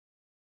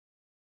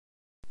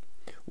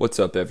What's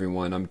up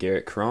everyone, I'm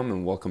Garrett Crum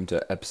and welcome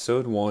to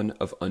episode 1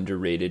 of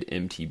Underrated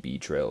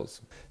MTB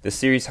Trails. This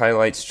series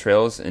highlights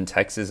trails in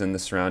Texas and the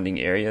surrounding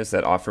areas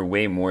that offer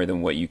way more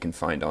than what you can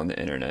find on the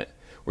internet.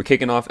 We're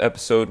kicking off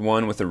episode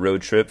 1 with a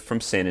road trip from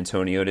San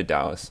Antonio to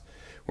Dallas.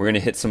 We're going to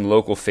hit some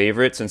local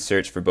favorites and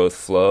search for both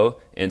flow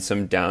and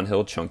some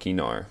downhill chunky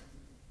gnar.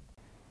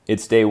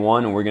 It's day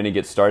 1 and we're going to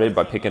get started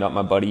by picking up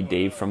my buddy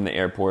Dave from the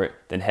airport,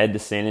 then head to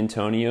San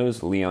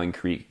Antonio's Leon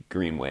Creek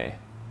Greenway.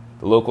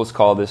 The locals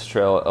call this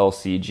trail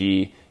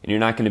LCG, and you're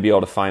not going to be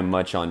able to find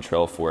much on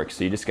Trail Forks,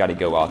 so you just got to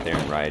go out there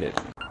and ride it.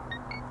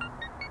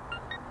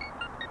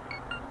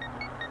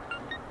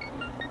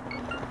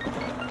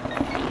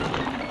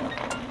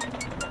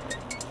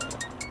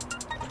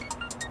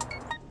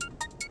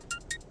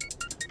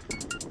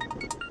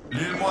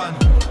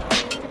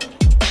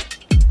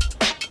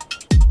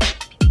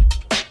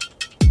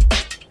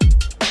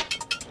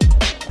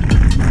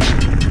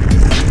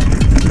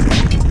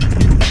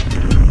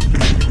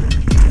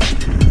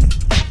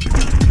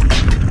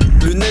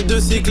 De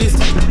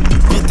cycliste,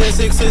 vitesse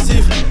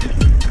excessive,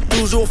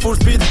 toujours full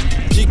speed,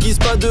 j'aiguise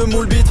pas de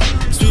moule bite,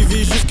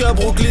 suivi jusqu'à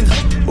Brooklyn,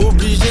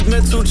 obligé de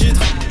mettre sous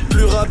titre,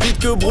 plus rapide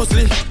que Bruce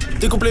Lee,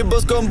 découpe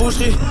boss comme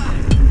boucherie,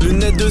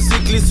 lunettes de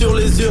cycliste sur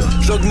les yeux,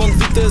 j'augmente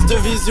vitesse de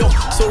vision,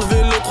 sur le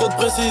vélo trop de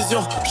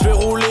précision, je vais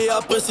rouler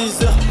après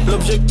 6 heures,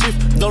 l'objectif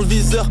dans le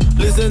viseur,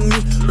 les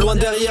ennemis loin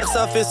derrière,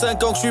 ça fait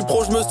 5 ans que je suis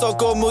pro, je me sens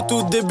comme au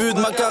tout début de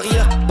ma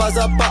carrière, pas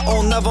à pas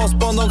on avance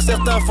pendant que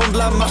certains font de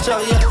la marche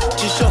arrière,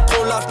 t-shirt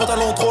trop large,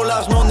 pantalon trop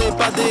large, m'en ai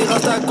pas des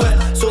rasaques,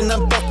 ouais, sur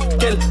n'importe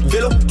quel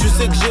vélo, tu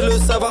sais que j'ai le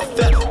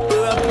savoir-faire,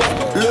 peu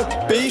importe le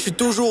pays, je suis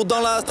toujours dans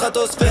la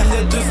stratosphère,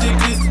 lunettes de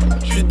cycliste,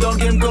 je suis dans le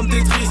game comme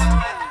Tetris.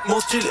 Mon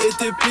style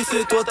est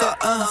épicé, toi t'as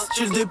un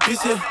style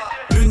d'épicier.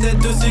 Lunettes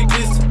de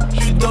cycliste,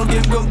 je suis dans le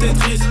game comme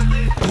Tetris.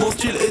 Mon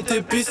style est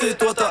épicé,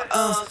 toi t'as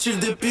un style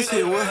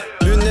d'épicier, ouais.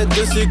 Lunettes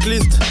de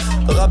cycliste,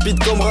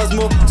 rapide comme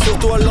Rasmo. Sur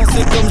toi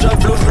lancé comme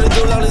Javelot, je veux les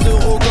dollars, les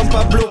euros comme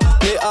Pablo.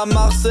 Né à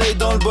Marseille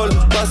dans le bol,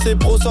 passé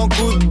pro sans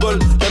coup de bol.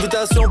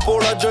 L'invitation pour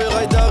la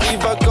joyride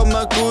arrive à comme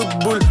un coup de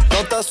boule.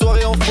 Dans ta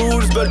soirée en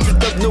full spell, tu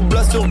tapes nos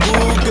blasts sur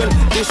Google.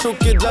 T'es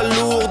choqué de la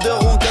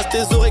lourdeur, on casse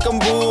tes oreilles comme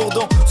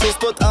Bourdon. Sur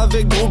spot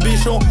avec gros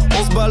bichon,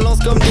 on se balance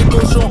comme des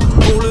cochons.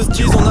 Pour le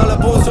skis on a la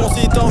potion,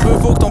 si t'en veux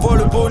faut que t'envoies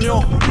le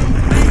pognon.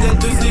 Lunettes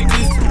de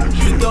cycliste,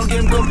 j'suis dans le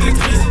game comme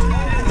Tetris.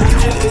 Mon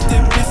style est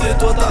épicé,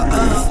 toi t'as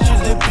un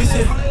style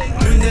d'épicier.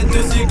 Lunettes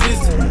de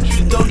cycliste,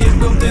 j'suis dans le game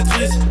comme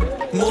Tetris.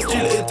 Mon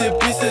style est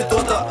épicé,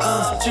 toi t'as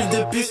un style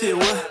d'épicier,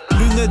 ouais.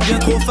 Lunettes bien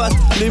trop fast,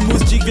 les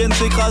moustiques viennent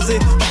s'écraser.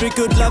 J'fais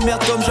que de la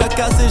merde comme Jacques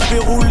Cassé, j'vais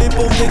rouler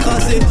pour me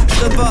décrasser.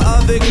 J'traîne pas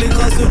avec les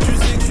crasseux, tu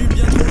sais que j'suis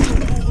bien trop chaud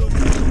pour eux.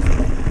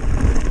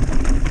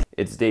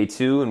 It's day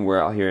 2 and we're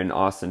out here in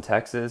Austin,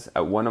 Texas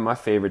at one of my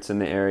favorites in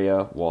the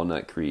area,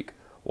 Walnut Creek.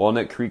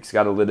 Walnut Creek's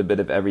got a little bit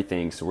of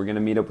everything, so we're going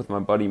to meet up with my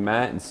buddy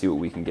Matt and see what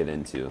we can get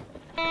into.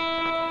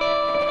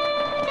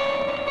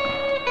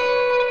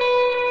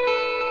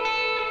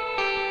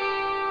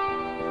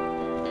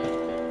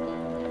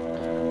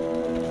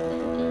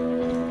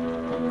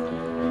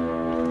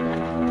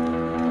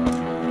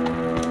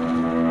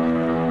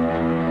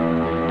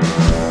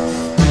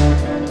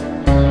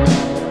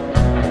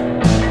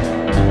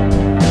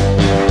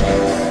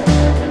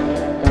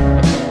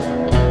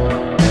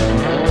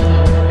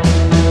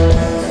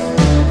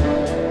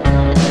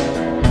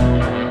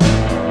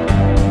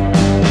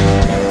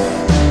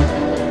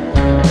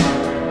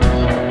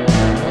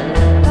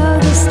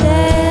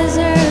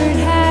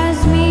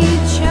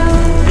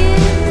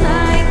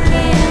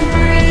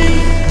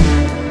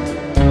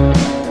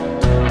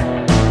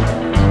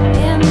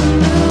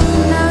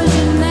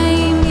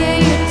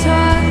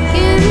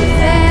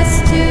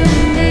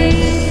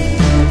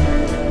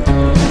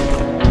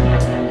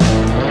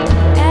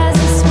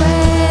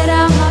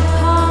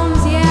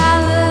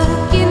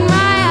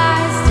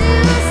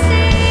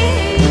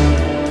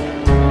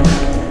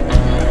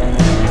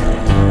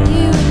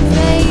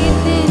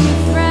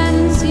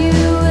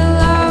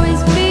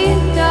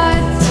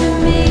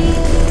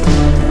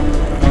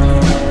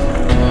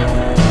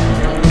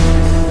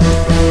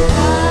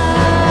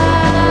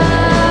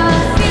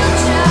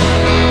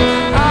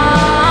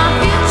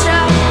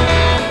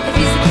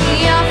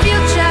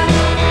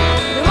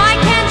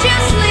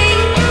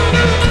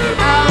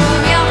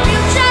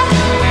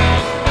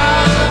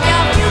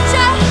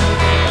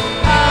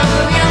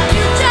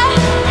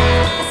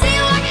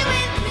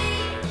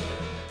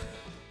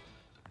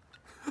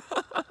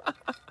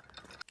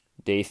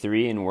 Day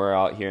 3 and we're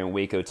out here in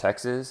Waco,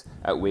 Texas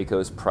at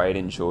Waco's Pride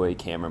and Joy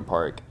Cameron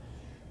Park.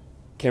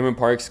 Cameron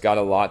Park's got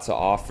a lot to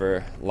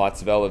offer,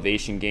 lots of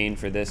elevation gain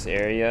for this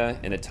area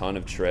and a ton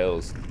of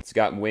trails. It's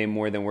got way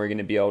more than we're going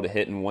to be able to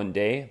hit in one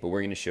day, but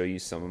we're going to show you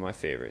some of my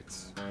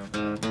favorites.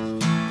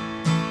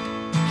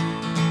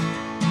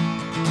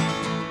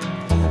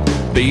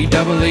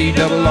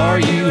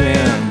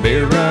 B-double-E-double-R-U-N,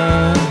 Bear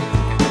Run.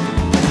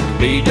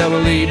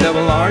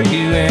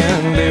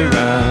 B-double-E-double-R-U-N, Bear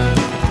Run.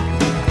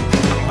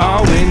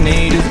 All we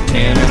need is a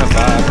 10 and a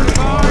 5 or a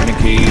car and a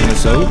key and a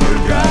sober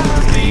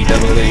driver.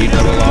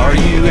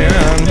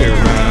 B-double-E-double-R-U-N,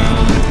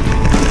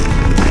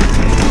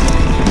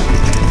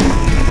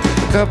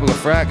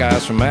 frat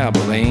guys from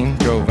Abilene.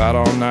 Drove out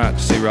all night to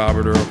see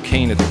Robert Earl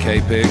Keen at the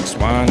K-Pigs.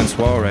 Wine and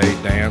soiree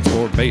dance,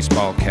 wore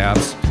baseball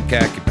caps,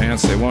 khaki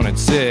pants. They wanted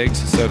cigs,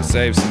 so to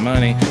save some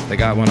money, they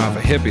got one off a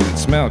hippie that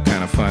smelled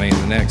kind of funny. And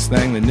the next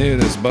thing they knew,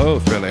 they was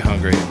both really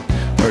hungry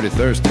and pretty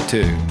thirsty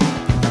too.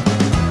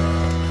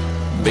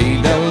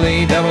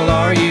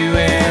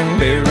 B-double-E-double-R-U-N,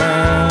 beer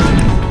run.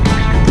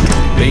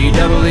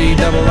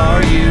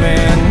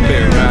 B-double-E-double-R-U-N,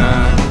 beer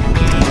run.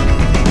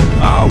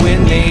 All we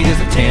need is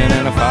a 10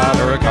 and a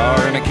 5 or a car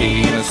and a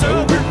key and a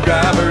sober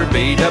driver.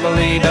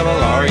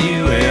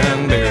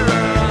 B-double-E-double-R-U-N, beer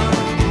run.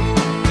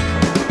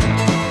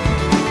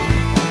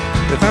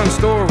 They found a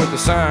store with a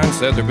sign,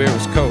 said their beer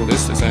was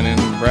coldest. They sent in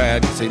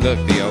Brad, cause he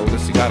looked the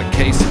oldest. He got a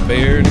case of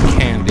beer and a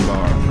candy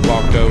bar.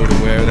 Walked over to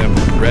where them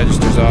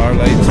registers are,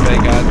 laid his fake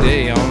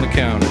ID on the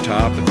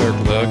countertop. The clerk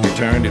looked, he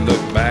turned, he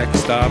looked back, he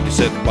stopped. He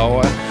said,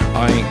 boy,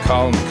 I ain't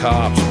calling the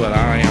cops, but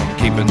I am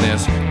keeping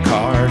this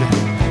card.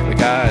 The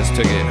guys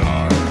took it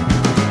hard.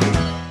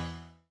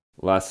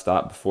 Last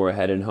stop before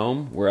heading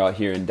home, we're out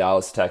here in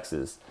Dallas,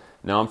 Texas.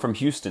 Now I'm from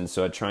Houston,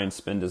 so I try and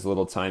spend as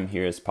little time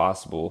here as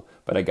possible,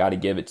 but I gotta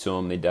give it to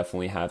them, they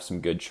definitely have some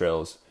good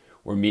trails.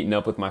 We're meeting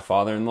up with my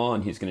father-in-law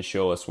and he's gonna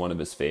show us one of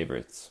his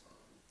favorites.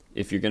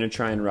 If you're gonna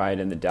try and ride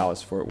in the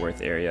Dallas-Fort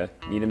Worth area,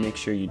 you need to make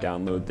sure you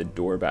download the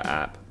Dorba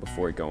app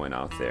before going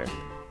out there.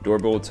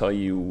 Dorba will tell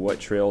you what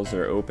trails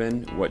are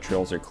open, what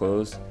trails are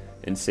closed,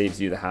 and saves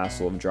you the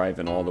hassle of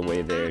driving all the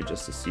way there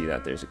just to see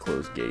that there's a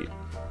closed gate.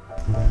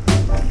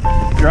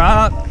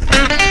 Drop.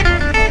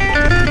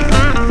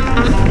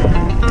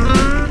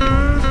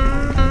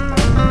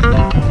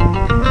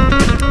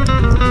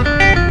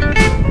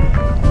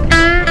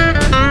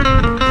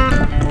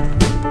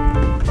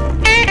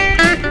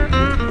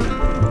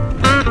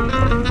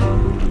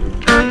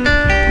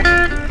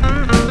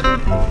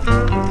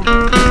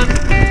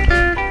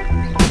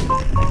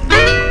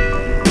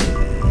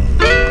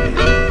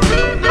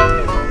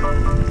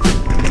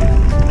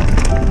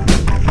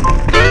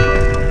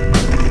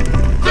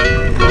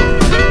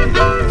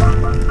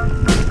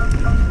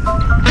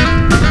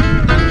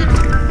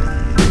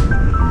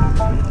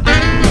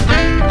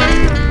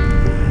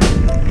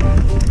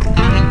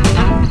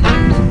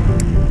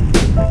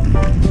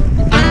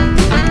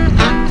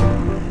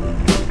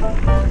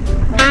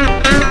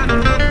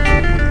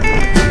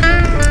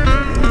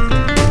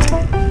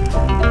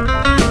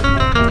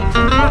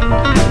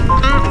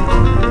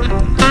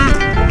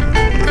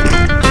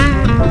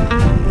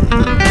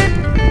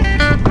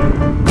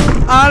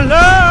 I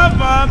love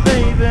my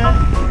baby.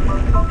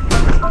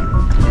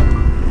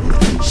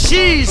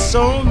 She's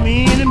so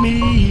mean to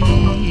me.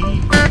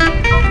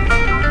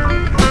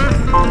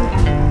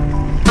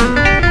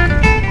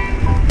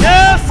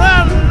 Yes,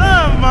 I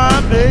love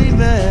my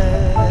baby.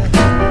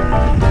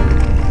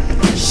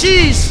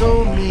 She's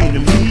so mean to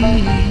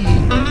me.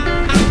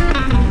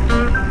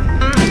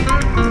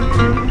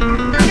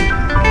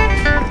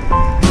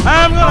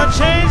 I'm gonna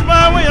change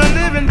my way of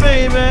living,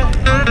 baby.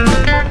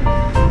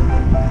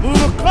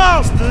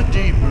 The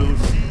deep blue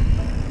sea.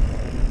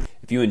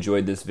 If you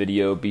enjoyed this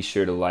video, be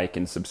sure to like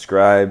and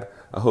subscribe.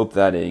 I hope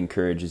that it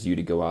encourages you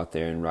to go out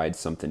there and ride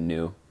something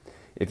new.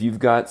 If you've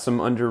got some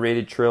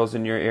underrated trails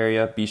in your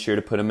area, be sure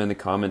to put them in the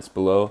comments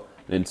below.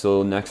 And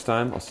until next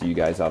time, I'll see you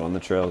guys out on the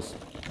trails.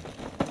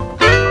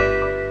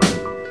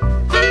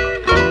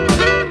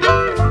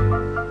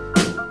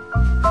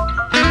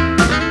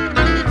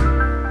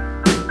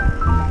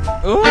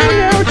 Oh,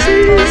 no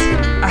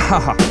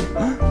cheese!